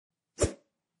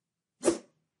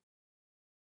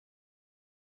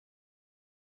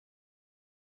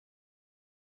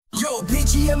Yo,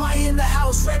 BGMI in the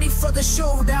house, ready for the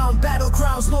showdown.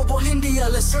 Battlegrounds, mobile India,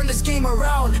 let's turn this game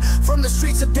around. From the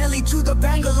streets of Delhi to the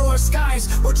Bangalore skies,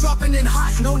 we're dropping in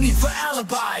hot, no need for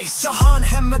alibis. Jahan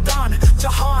hai मैदान,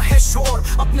 jahan hai शोर,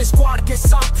 अपने squad के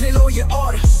साथ ले लो ये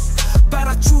और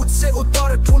पैराचूट से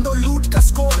उतर ढूंढो लूट का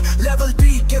स्कोर। लेवल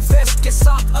 3 के वेस्ट के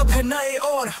साथ अब है नए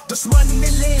और दुश्मन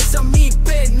मिले जमीन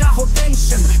पे ना हो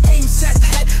tension. M set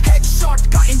head shot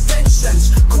का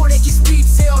इन्वेंशन, घोड़े की स्पीड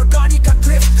से और गाड़ी का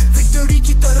ड्रिफ्ट, विक्ट्री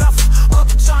की तरफ अब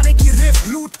जाने की रिफ्ट।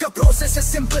 लूट का प्रोसेस है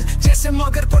सिंपल जैसे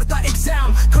मगर पढ़ता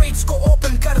एग्जाम, क्रेट्स को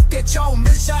ओपन करते जाओ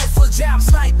मिल जाए फुल जैम।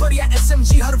 स्नाइपर या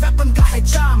एसएमजी हर वेपन का है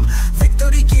जाम,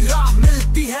 विक्ट्री की राह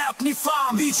मिलती है अपनी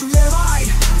फार्म। BGMI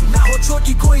ना हो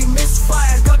छोटी कोई मिस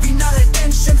फायर, कभी ना ले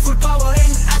tension, full power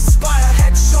in Aspire.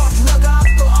 Headshot लगा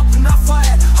तो अपना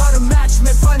फायर, हर मैच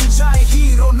में बन जाए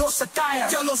हीरो नो सटायर।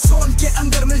 चलो जोन के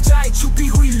अंदर मिल जाए छुपी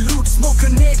हुई लूट, स्मोक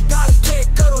ग्रेनेड डाल के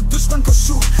करो दुश्मन को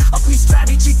शूट। अपनी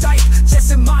स्ट्रैटेजी टाइट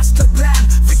जैसे मास्टर प्लान,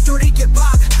 विक्ट्री के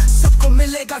बाद सबको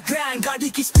मिलेगा ग्रैंड। गाड़ी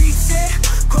की स्पीड से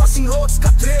क्रॉसिंग रोड्स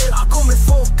का थ्रिल, आंखों में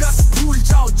फोकस भूल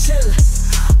जाओ चिल।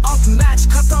 अब मैच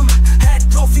खत्म है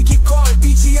ट्रॉफी की कॉल,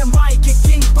 BGMI के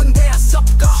किंग बन गया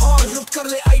सबका हॉल। लूट कर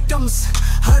ले आइटम्स,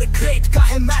 हर क्रेट का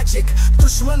है मैजिक,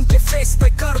 दुश्मन के फेस पे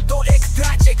कर दो एक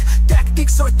ट्रैजिक।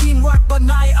 टैक्टिक्स और टीम वर्क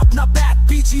बनाए अपना बैक,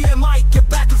 BGMI के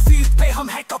बैटलफील्ड पे हम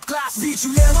है टॉप क्लास।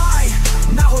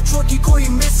 BGMI ना हो छोटी कोई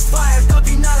मिस फायर,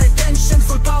 कभी ना ले tension,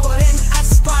 full power in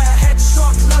Aspire.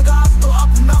 Headshot लगा तो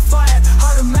अपना फायर,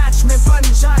 हर मैच में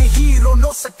बन जाए हीरो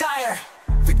नो सटायर।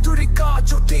 विक्ट्री का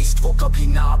जो टेस्ट वो कभी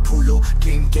ना भूलो,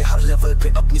 गेम के हर लेवल पे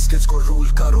अपनी स्किल्स को रूल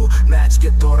करो। मैच के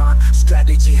दौरान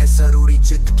स्ट्रैटेजी है जरूरी,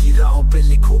 जिद की राहों पे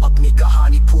लिखो अपनी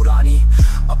कहानी पुरानी।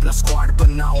 अपना स्क्वाड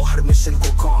बनाओ हर मिशन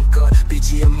को कॉन्कर,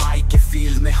 BGMI के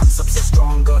फील्ड में हम सबसे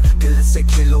स्ट्रॉन्गर। दिल से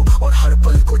खेलो और हर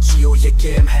पल को जियो, ये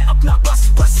गेम है अपना बस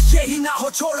बस यही ना हो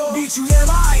छोड़ो।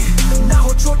 BGMI ना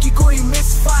हो छोटी कोई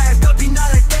मिस फायर, कभी ना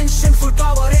ले tension, full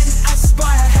power in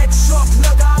Aspire. Headshot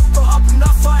लगा तो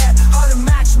अपना फायर, हर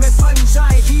मैच में बन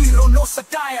जाए हीरो नो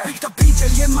सटायर।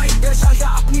 BGMI दर्शाएगा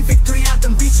अपनी विक्ट्री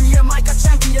एंथम, BGMI का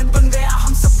चैंपियन बन गया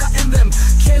हम सबका एम्ब्लेम।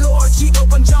 खेलो और जीतो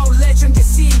बन जाओ लेजेंड के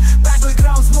सीन,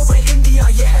 बैटलग्राउंड्स मोबाइल इंडिया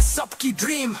ये है सबकी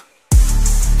ड्रीम।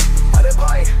 अरे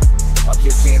भाई अब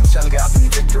ये गेम चल गया अपनी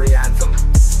विक्ट्री एंथम,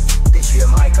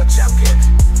 BGMI का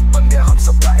चैंपियन बन गया हम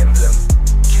सबका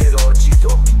एम्ब्लेम। खेलो और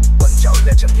जीतो बन जाओ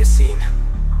लेजेंड के सीन,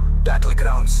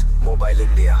 बैटलग्राउंड्स मोबाइल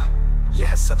इंडिया ये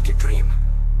है सबकी dream.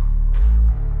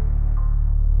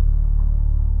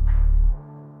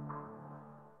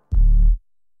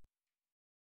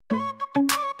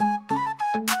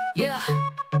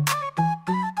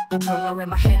 Controller in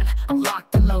my hand, I'm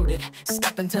locked and loaded.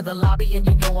 Step into the lobby and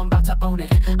you know I'm about to own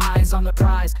it. Eyes on the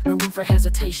prize, no room for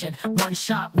hesitation. One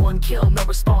shot, one kill, no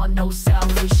respawn, no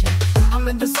salvation. I'm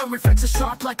in the zone, reflexes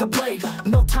sharp like a blade.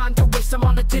 No time to waste, I'm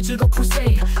on a digital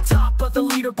crusade. Top of the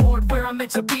leaderboard, where I'm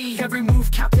meant to be. Every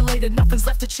move calculated, nothing's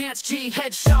left to chance. G,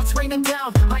 headshots raining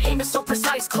down, my aim is so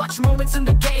precise. Clutch moments in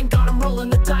the game, got 'em rolling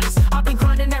the dice. I've been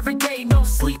grinding every day, no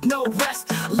sleep, no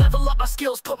rest. Level up my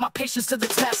skills, put my patience to the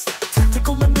test.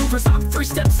 Tactical maneuvers, I'm 3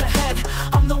 steps ahead.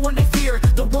 I'm the one they fear,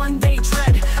 the one they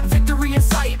dread. Victory in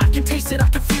sight, I can taste it, I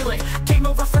can feel it. Game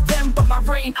over for them, but my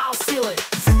reign, I'll seal it.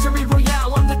 Victory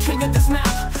Royale, I'm the king of this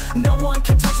map. No one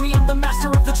can touch me, I'm the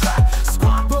master of the trap.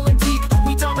 Squad rolling deep,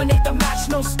 we dominate the match.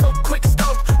 No scope, quick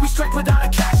scope, we strike without a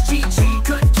catch. GG,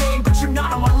 good game, but you're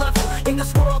not on my level. In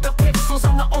this world of pixels,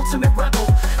 I'm the ultimate rebel.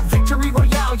 Victory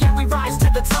Royale, yeah, we rise to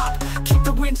the top. Keep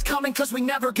the wins coming, cause we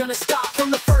never gonna stop.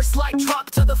 From the first light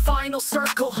drop to the final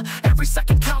circle, every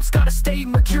second counts, gotta stay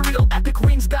mercurial. Epic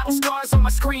wins, battle scars on my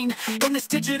screen. In this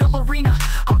digital arena,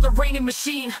 I'm the reigning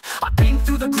machine. I've been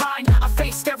through the grind, I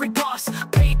faced every boss,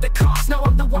 paid the cost. Now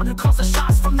I'm the one who calls the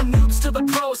shots, from the noobs to the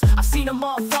pros. I've seen them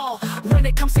all fall. When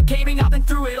it comes to gaming, I've been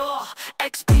through it all.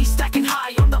 XP stacking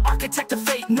high, I'm the architect of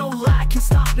fate. No lag can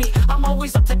stop me, I'm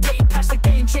always up to date. Pass the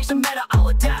game, change the meta, I'll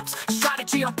adapt.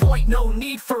 Strategy on point, no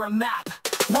need for a map.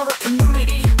 We're a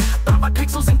community, bound by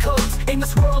pixels and codes. In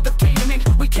this world of gaming,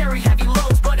 we carry heavy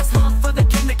loads. But it's love for the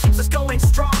game that keeps us going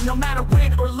strong. No matter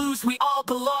win or lose, we all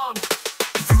belong.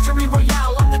 Victory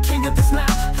Royale, I'm the king of this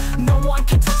map. No one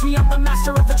can touch me, I'm the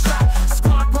master of the trap.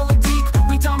 Squad rolling deep,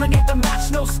 we dominate the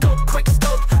match. No scope, quick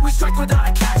scope, we strike without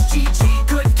a catch. GG,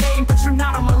 good game, but you're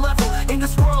not on my level. In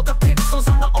this world of pixels,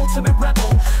 I'm the ultimate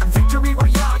rebel. Victory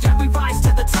Royale, yeah, we rise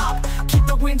to the top. Keep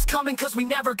the wins coming, cause we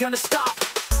never gonna stop.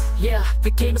 Yeah, the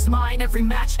game is mine, every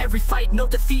match, every fight, no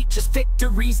defeat, just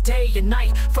victories day and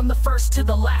night. From the first to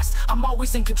the last, I'm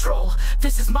always in control.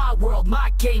 This is my world, my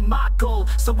game, my goal.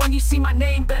 So when you see my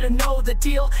name, better know the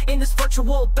deal. In this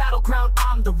virtual battleground,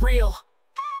 I'm the real.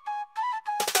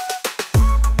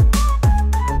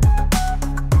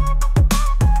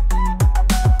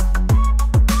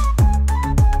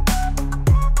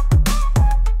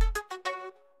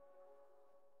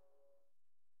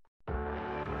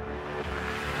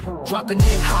 dropping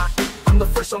in hot, I'm the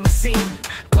first on the scene.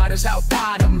 Gliders out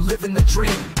wide, I'm living the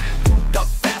dream. Moved up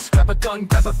fast, grab a gun,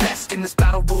 grab a vest. In this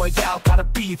battle royale, gotta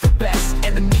be the best.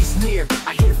 Enemies near,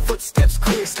 I hear footsteps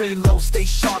clear. Stay low, stay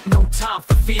sharp, no time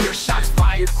for fear. Shots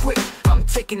fired quick, I'm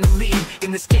taking the lead.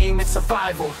 In this game, it's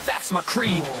survival, that's my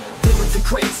creed. Villains and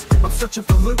crates, I'm searching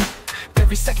for loot.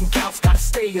 Every second counts, gotta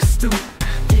stay astute.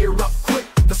 Gear up quick,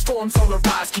 the storm's on the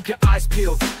rise. Keep your eyes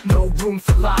peeled, no room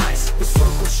for lies. The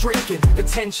circle's shrinking, the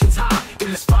tension's high.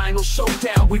 In this final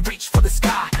showdown, we reach for the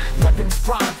sky. Weapons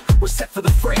primed, we're set for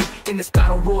the fray. In this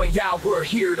battle royale, we're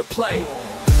here to play.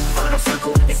 Final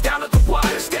circle, it's down at the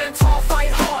wire. Stand tall,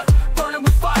 fight hard, burning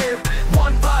with fire.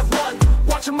 One by one,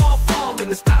 watch them all fall. In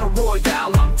this battle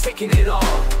royale, I'm taking it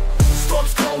all.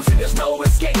 Storm's closing, there's no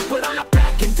escape, but I'm not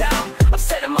backing down. I'm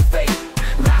setting my fate.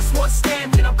 Last one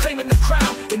standing, I'm claiming the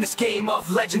crown. In this game of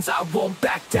legends, I won't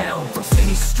back down. From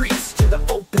city streets to the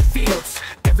open fields,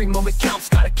 every moment counts,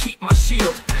 gotta keep my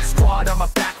shield. Squad on my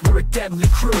back, we're a deadly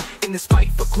crew. In this fight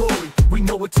for glory, we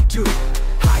know what to do.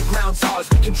 High ground's ours,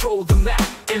 we control the map.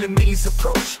 Enemies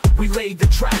approach, we lay the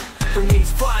trap.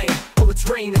 Grenades flying, bullets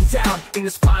raining down. In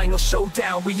this final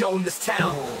showdown, we own this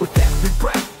town. With every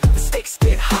breath, the stakes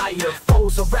get higher.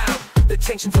 Foes around, the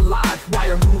tension's alive.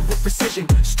 Wire move with precision,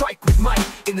 strike with might.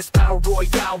 In this battle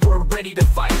royale, we're ready to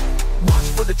fight. Watch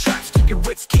for the traps, keep your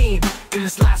wits keen. In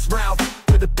this last round,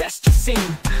 we're the best you've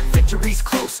seen. Victory's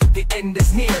close, the end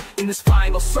is near. In this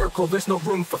final circle, there's no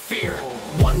room for fear.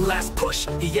 One last push,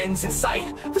 the end's in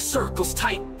sight. The circle's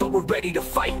tight, but we're ready to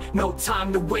fight. No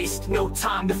time to waste, no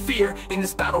time to fear. In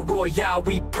this battle royale,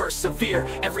 we persevere.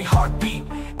 Every heartbeat,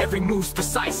 every move's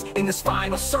precise. In this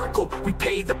final circle, we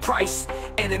pay the price.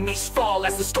 Enemies fall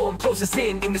as the storm closes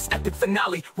in. In this epic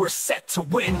finale, we're set to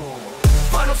win.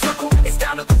 Final circle, it's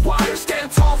down to the wire.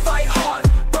 Stand tall, fight hard,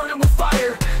 burning with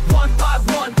fire. One by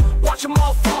one, watch them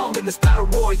all fall. In this battle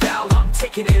royale, I'm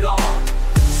taking it all.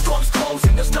 Storm's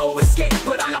closing, there's no escape,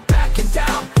 but I'm not backing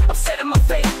down. I'm setting my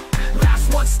fate.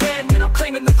 Last one standing, I'm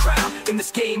claiming the crown. In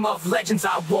this game of legends,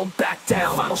 I won't back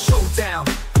down. Final showdown,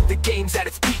 the game's at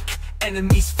its peak.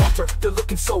 Enemies falter, they're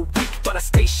looking so weak, but I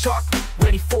stay sharp,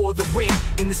 ready for the win.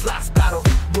 In this last battle,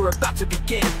 we're about to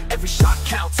begin. Every shot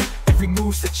counts, every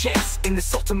move's a chance. In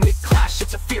this ultimate clash,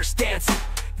 it's a fierce dance.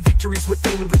 Victory's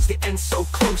within reach, the end so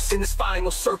close. In this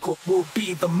final circle, we'll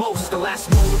be the most. The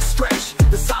last moment stretch,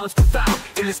 the silence profound.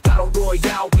 In this battle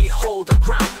royale, we hold our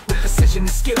ground. With precision and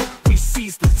skill, we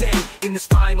seize the day. In this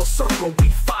final circle, we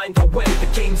find our way. The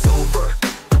game's over,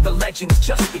 but the legend's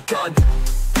just begun.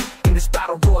 In this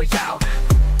battle royale,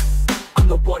 I'm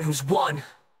the one who's won.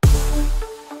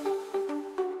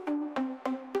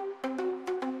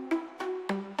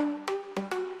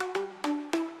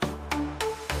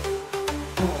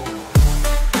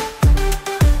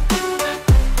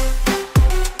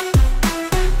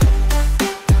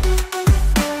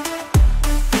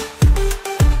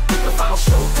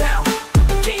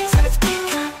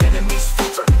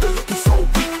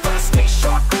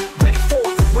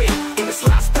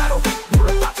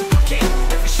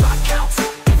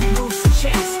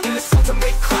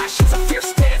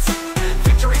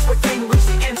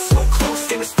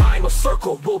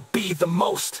 Will be the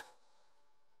most.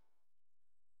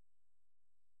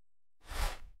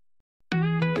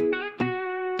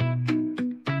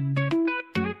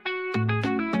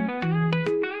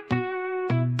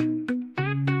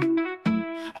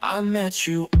 I met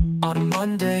you on a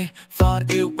Monday,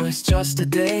 thought it was just a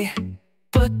day,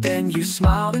 but then you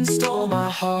smiled and stole my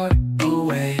heart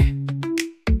away.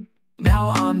 Now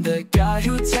I'm the guy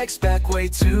who texts back way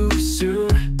too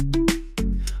soon,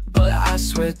 but I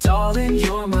swear, darling,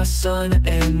 you're my sun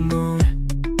and moon.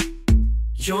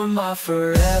 You're my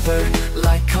forever,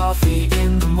 like coffee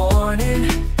in the morning.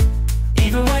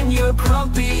 Even when you're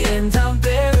grumpy and I'm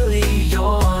barely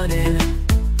yawning.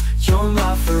 You're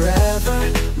my forever,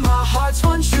 my heart's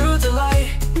one true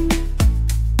delight.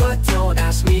 But don't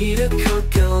ask me to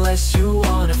cook unless you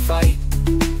wanna fight.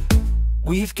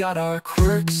 We've got our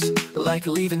quirks, like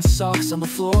leaving socks on the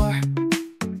floor,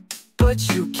 but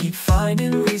you keep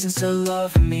finding reasons to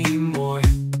love me more.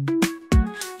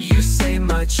 You say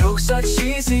my jokes are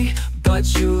cheesy, but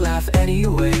you laugh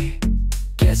anyway.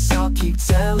 Guess I'll keep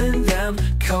telling them,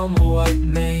 come what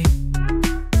may.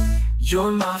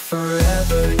 You're my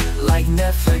forever, like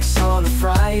Netflix on a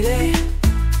Friday.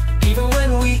 Even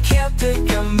when we can't pick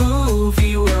a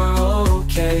movie, we're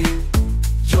okay.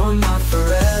 You're my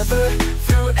forever,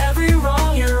 through every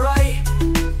wrong you're right.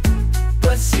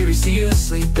 But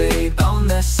seriously, babe, I'll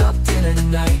mess up dinner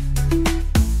tonight.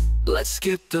 Let's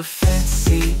skip the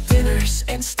fancy dinners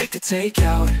and stick to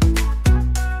takeout.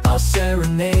 I'll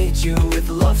serenade you with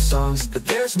love songs, but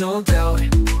there's no doubt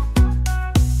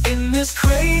In this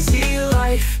crazy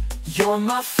life, you're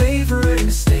my favorite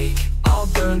mistake. I'll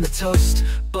burn the toast,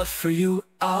 but for you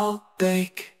I'll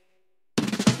bake.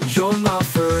 You're my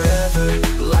forever,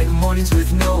 like mornings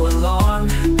with no alarm.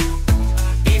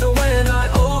 Even when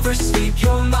I oversleep,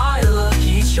 you're my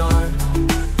lucky charm.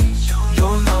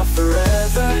 You're my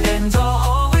forever, and I'll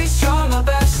always try my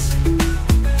best.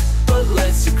 But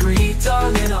let's agree,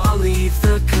 darling, I'll leave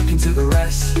the cooking to the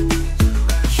rest.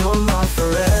 You're my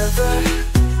forever,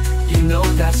 you know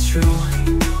that's true.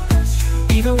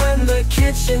 Even when the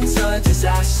kitchen's a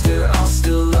disaster, I'll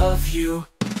still love you.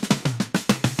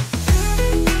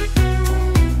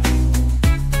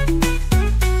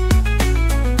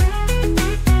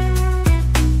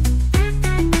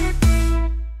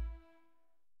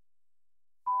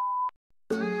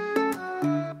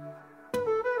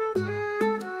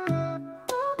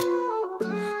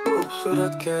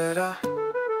 खूबसूरत गहरा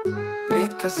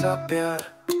एक सा प्यार,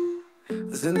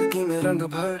 जिंदगी में रंग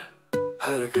भर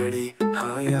हर घड़ी,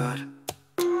 हाँ यार।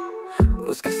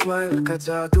 उसकी स्माइल का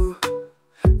जादू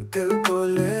दिल को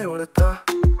ले उड़ता,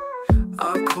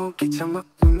 आँखों की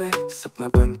चमक में सपना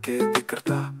बन के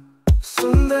बिखरता।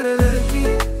 सुंदर लड़की,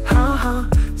 हाँ हाँ,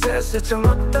 जैसे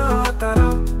चमकता तारा।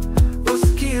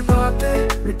 उसकी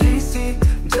बातें मीठी सी,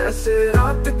 जैसे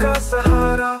रात का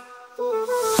सहारा।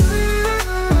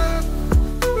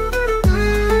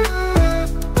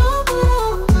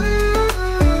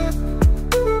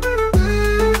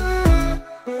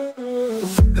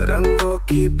 रंगों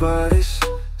की बारिश,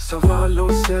 सवालों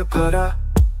से भरा।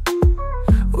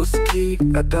 उसकी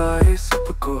अदाएं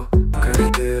सबको कर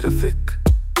दे रफिक।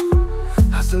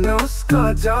 हंसना उसका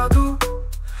जादू,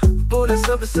 बोले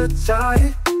सब सच्चाई।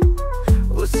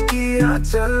 उसकी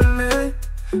आंचल में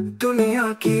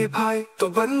दुनिया की भाई। तो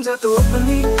बन जा तू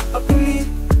अपनी अपनी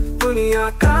दुनिया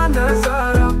का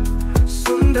नजारा।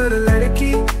 सुंदर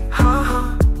लड़की, हाँ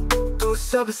हाँ, तू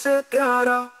सबसे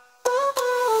प्यारा।